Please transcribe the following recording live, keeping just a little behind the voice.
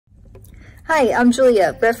Hi, I'm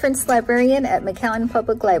Julia, Reference Librarian at McAllen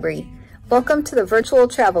Public Library. Welcome to the Virtual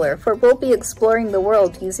Traveler, where we'll be exploring the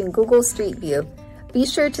world using Google Street View. Be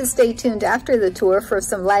sure to stay tuned after the tour for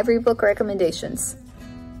some library book recommendations.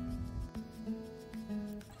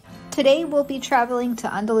 Today we'll be traveling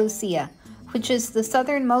to Andalusia, which is the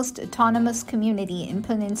southernmost autonomous community in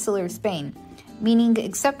peninsular Spain, meaning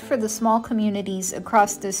except for the small communities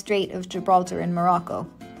across the Strait of Gibraltar in Morocco.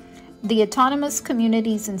 The autonomous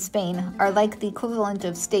communities in Spain are like the equivalent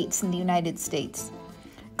of states in the United States.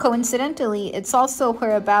 Coincidentally, it's also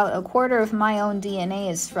where about a quarter of my own DNA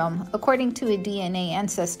is from, according to a DNA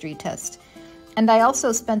ancestry test. And I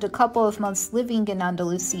also spent a couple of months living in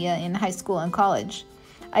Andalusia in high school and college.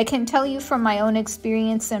 I can tell you from my own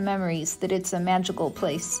experience and memories that it's a magical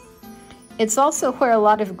place. It's also where a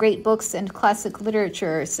lot of great books and classic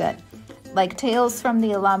literature are set, like Tales from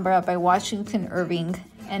the Alhambra by Washington Irving,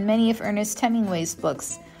 and many of Ernest Hemingway's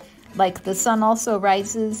books, like The Sun Also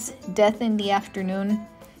Rises, Death in the Afternoon,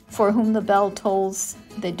 For Whom the Bell Tolls,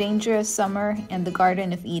 The Dangerous Summer, and The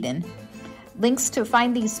Garden of Eden. Links to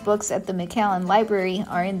find these books at the McAllen Library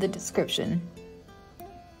are in the description.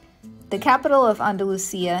 The capital of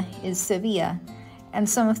Andalusia is Sevilla, and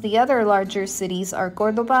some of the other larger cities are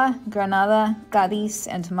Córdoba, Granada, Cádiz,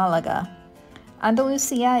 and Malaga.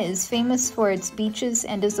 Andalusia is famous for its beaches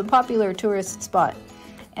and is a popular tourist spot,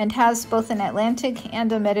 and has both an Atlantic and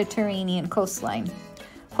a Mediterranean coastline.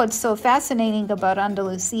 What's so fascinating about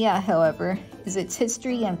Andalusia, however, is its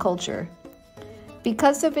history and culture.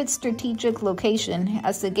 Because of its strategic location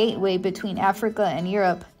as the gateway between Africa and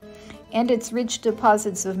Europe, and its rich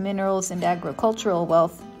deposits of minerals and agricultural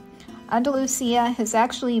wealth, Andalusia has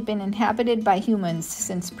actually been inhabited by humans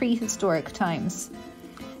since prehistoric times.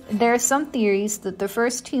 There are some theories that the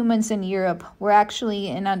first humans in Europe were actually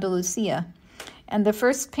in Andalusia, and the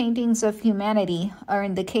first paintings of humanity are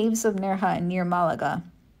in the caves of Nerja near Malaga.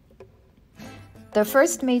 The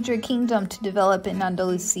first major kingdom to develop in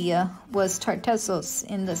Andalusia was Tartessos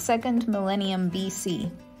in the 2nd millennium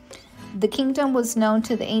BC. The kingdom was known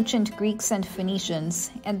to the ancient Greeks and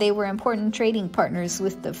Phoenicians, and they were important trading partners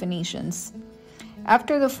with the Phoenicians.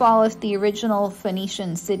 After the fall of the original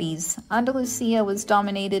Phoenician cities, Andalusia was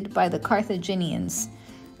dominated by the Carthaginians,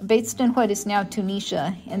 based in what is now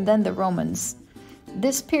Tunisia, and then the Romans.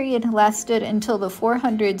 This period lasted until the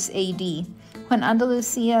 400s AD, when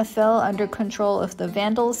Andalusia fell under control of the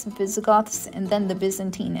Vandals, Visigoths, and then the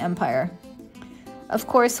Byzantine Empire. Of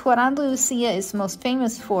course, what Andalusia is most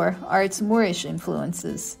famous for are its Moorish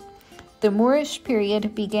influences. The Moorish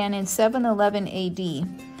period began in 711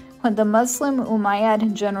 AD, when the Muslim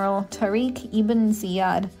Umayyad general Tariq ibn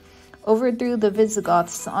Ziyad overthrew the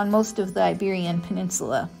Visigoths on most of the Iberian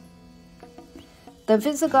Peninsula. The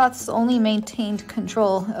Visigoths only maintained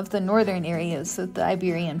control of the northern areas of the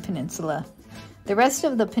Iberian Peninsula. The rest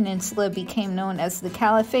of the peninsula became known as the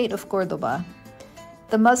Caliphate of Córdoba.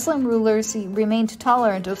 The Muslim rulers remained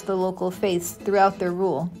tolerant of the local faiths throughout their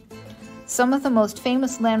rule. Some of the most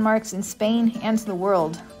famous landmarks in Spain and the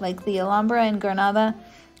world, like the Alhambra in Granada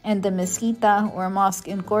and the Mezquita or mosque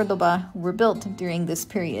in Córdoba, were built during this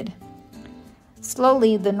period.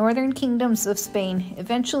 Slowly, the northern kingdoms of Spain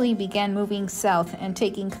eventually began moving south and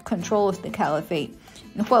taking control of the caliphate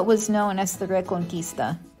in what was known as the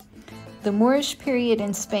Reconquista. The Moorish period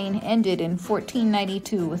in Spain ended in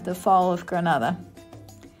 1492 with the fall of Granada.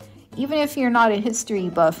 Even if you're not a history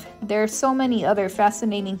buff, there are so many other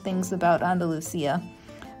fascinating things about Andalusia,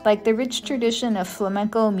 like the rich tradition of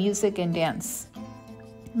flamenco music and dance.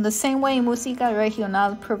 In the same way Música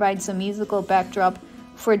Regional provides a musical backdrop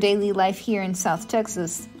for daily life here in South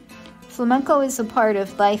Texas, flamenco is a part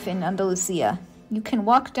of life in Andalusia. You can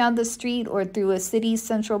walk down the street or through a city's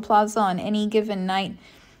central plaza on any given night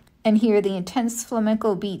and hear the intense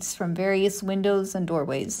flamenco beats from various windows and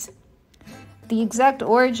doorways. The exact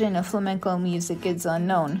origin of flamenco music is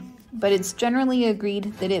unknown, but it's generally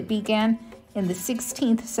agreed that it began in the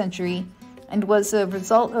 16th century and was a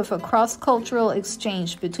result of a cross-cultural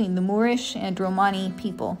exchange between the Moorish and Romani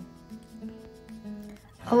people.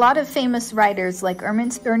 A lot of famous writers like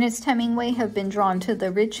Ernest Hemingway have been drawn to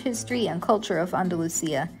the rich history and culture of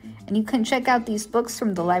Andalusia, and you can check out these books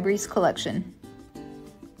from the library's collection.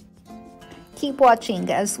 Keep watching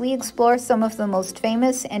as we explore some of the most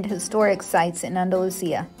famous and historic sites in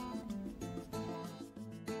Andalusia.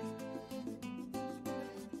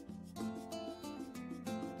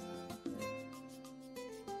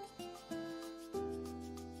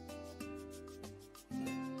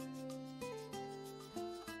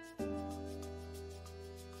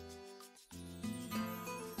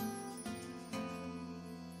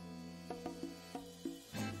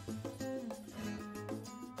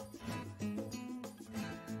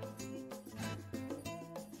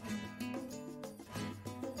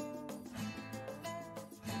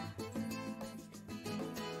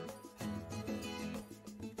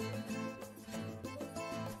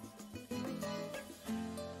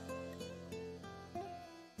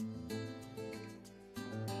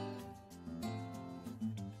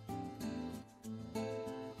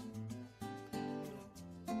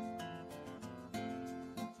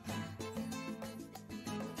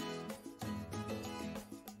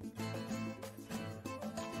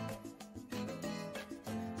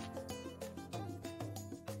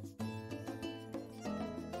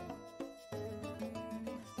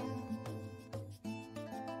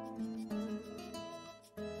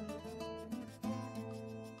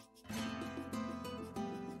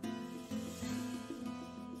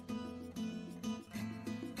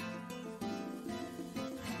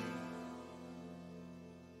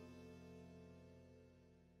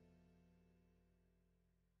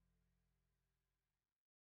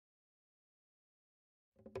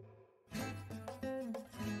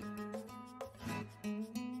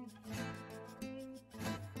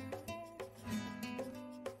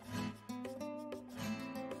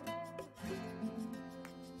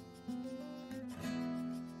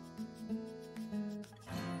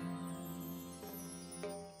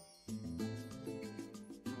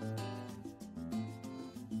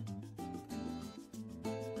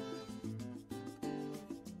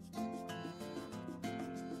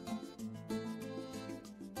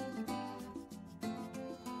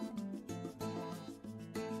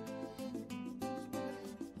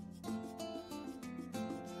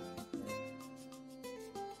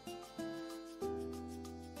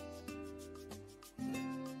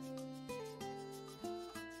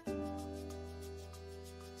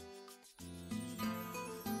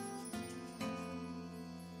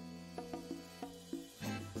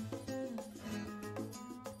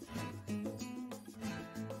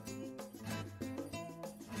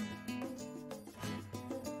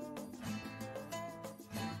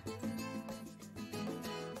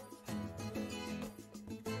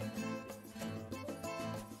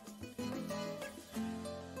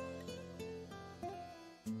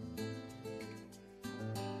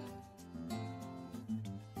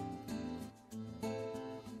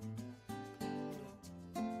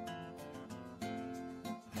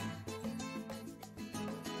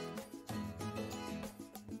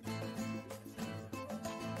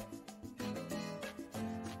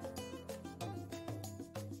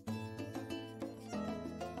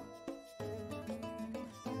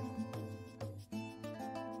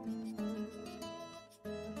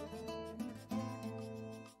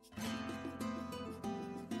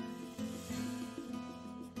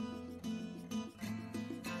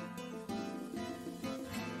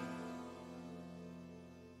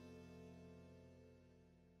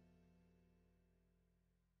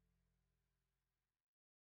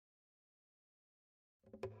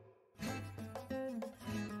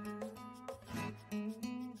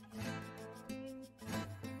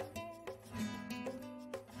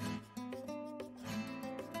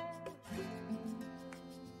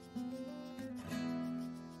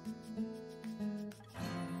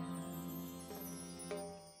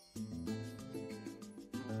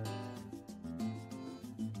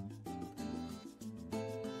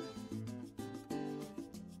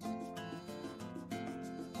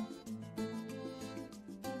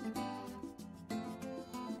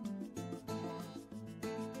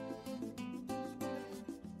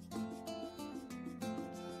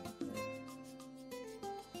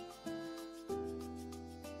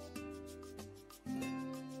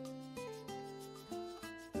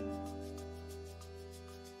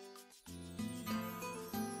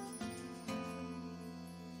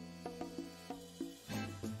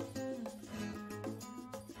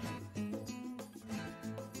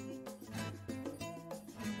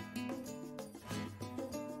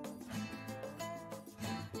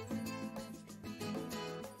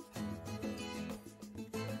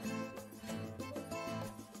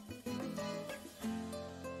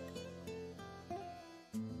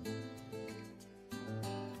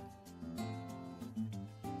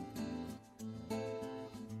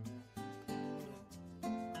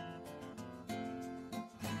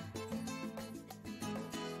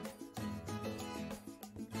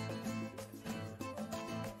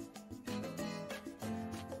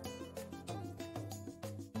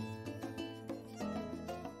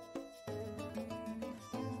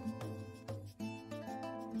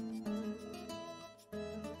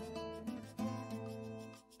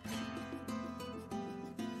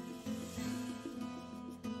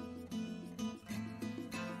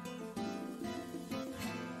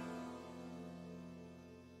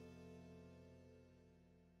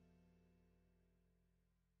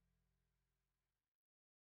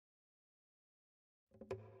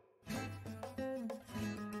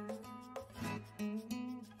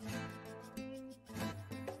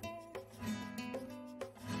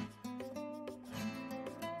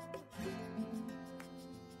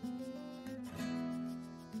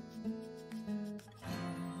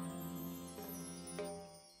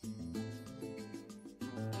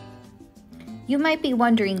 You might be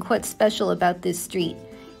wondering what's special about this street.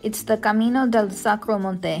 It's the Camino del Sacro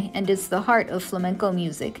Monte and is the heart of flamenco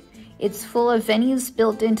music. It's full of venues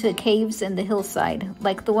built into caves in the hillside,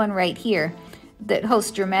 like the one right here, that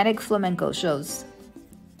host dramatic flamenco shows.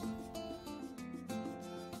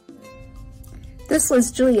 This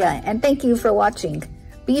was Julia, and thank you for watching.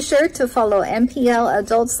 Be sure to follow MPL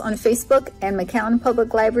Adults on Facebook and McAllen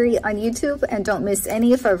Public Library on YouTube, and don't miss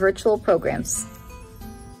any of our virtual programs.